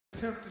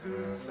Attempt to do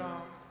this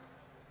song.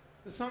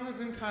 The song is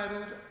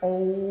entitled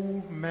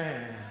Old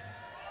Man.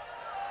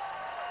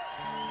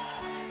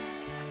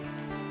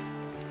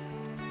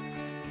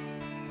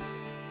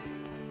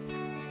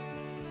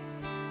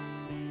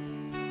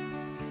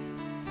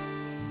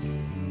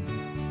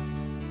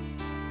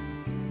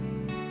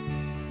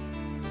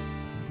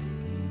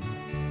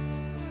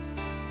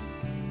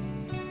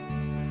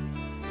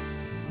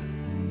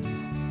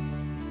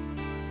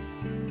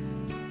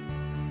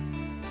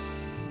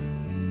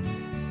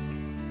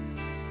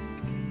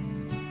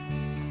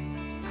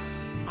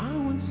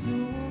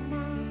 Knew a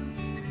man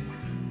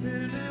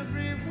been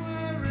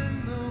everywhere in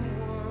the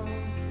world,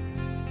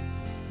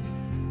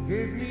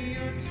 gave me a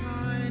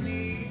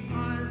tiny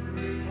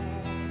ivory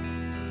ball,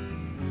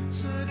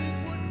 said it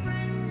would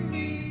bring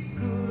me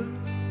good,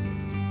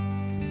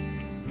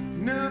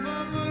 never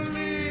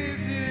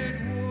believed it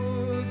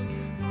would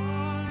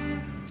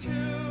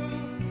until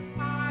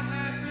I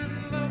had been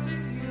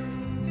loving you.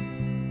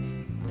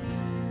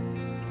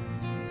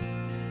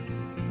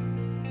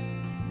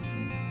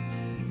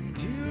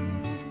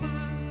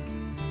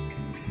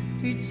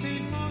 He'd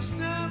seen most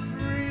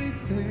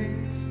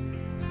everything,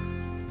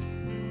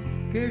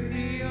 gave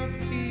me a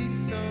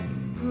piece of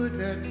good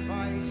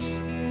advice,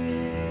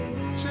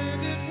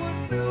 said it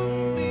would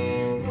do me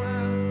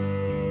well.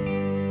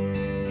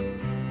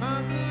 I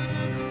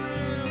couldn't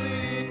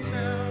really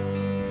tell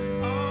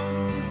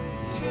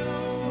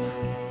until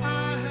I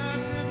had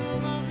been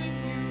loving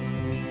you.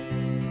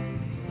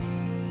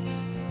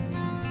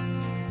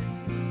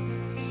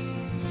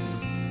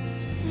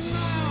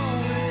 Now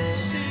it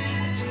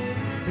seems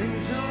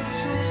things are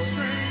so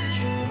strange,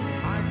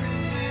 I can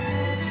see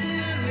more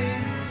clearly.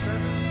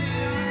 Suddenly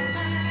I'm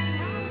on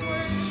my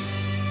way.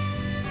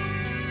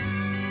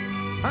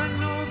 I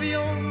know the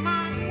old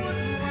man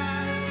would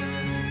laugh.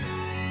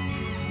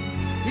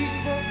 He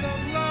spoke of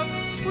love's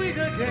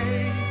sweeter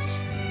days,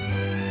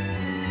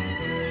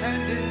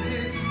 and in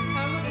his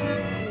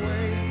elegant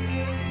way,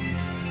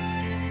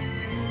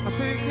 I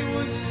think he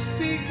was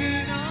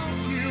speaking of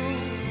you.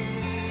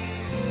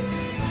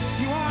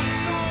 You are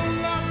so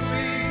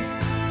lovely.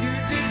 You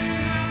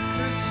didn't have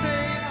to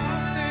say a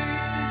thing,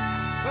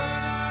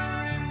 but I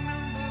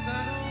remember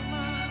that old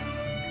man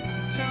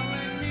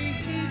telling me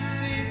he'd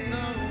seen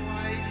the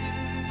light.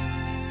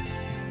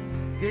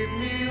 Gave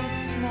me a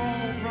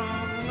small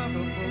brown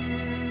leather book,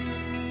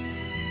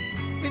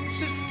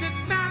 insisted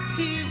that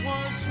he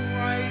was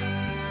right.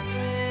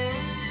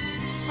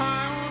 I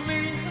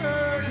only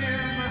heard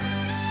him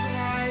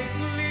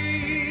slightly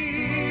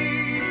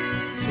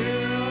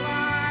till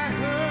I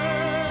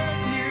heard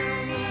you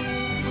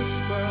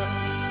whisper,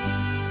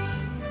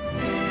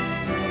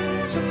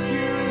 took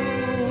you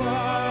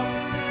up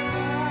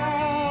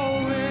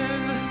all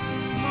in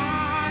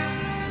my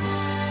arms.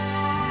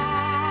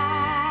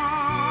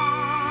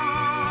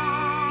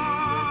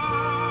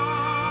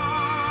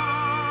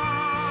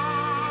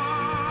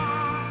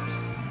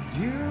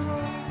 Dear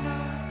old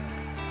man,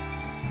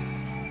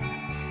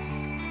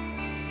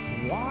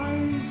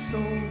 wise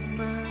old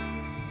man,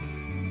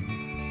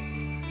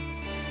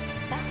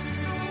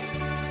 fine old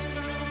man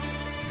now.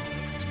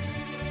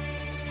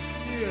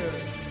 Yeah.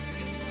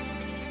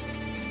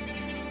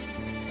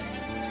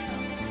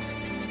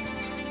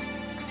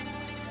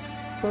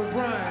 For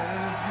Brian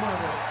and his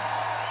mother,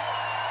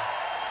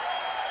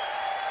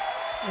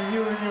 and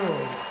you and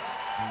yours.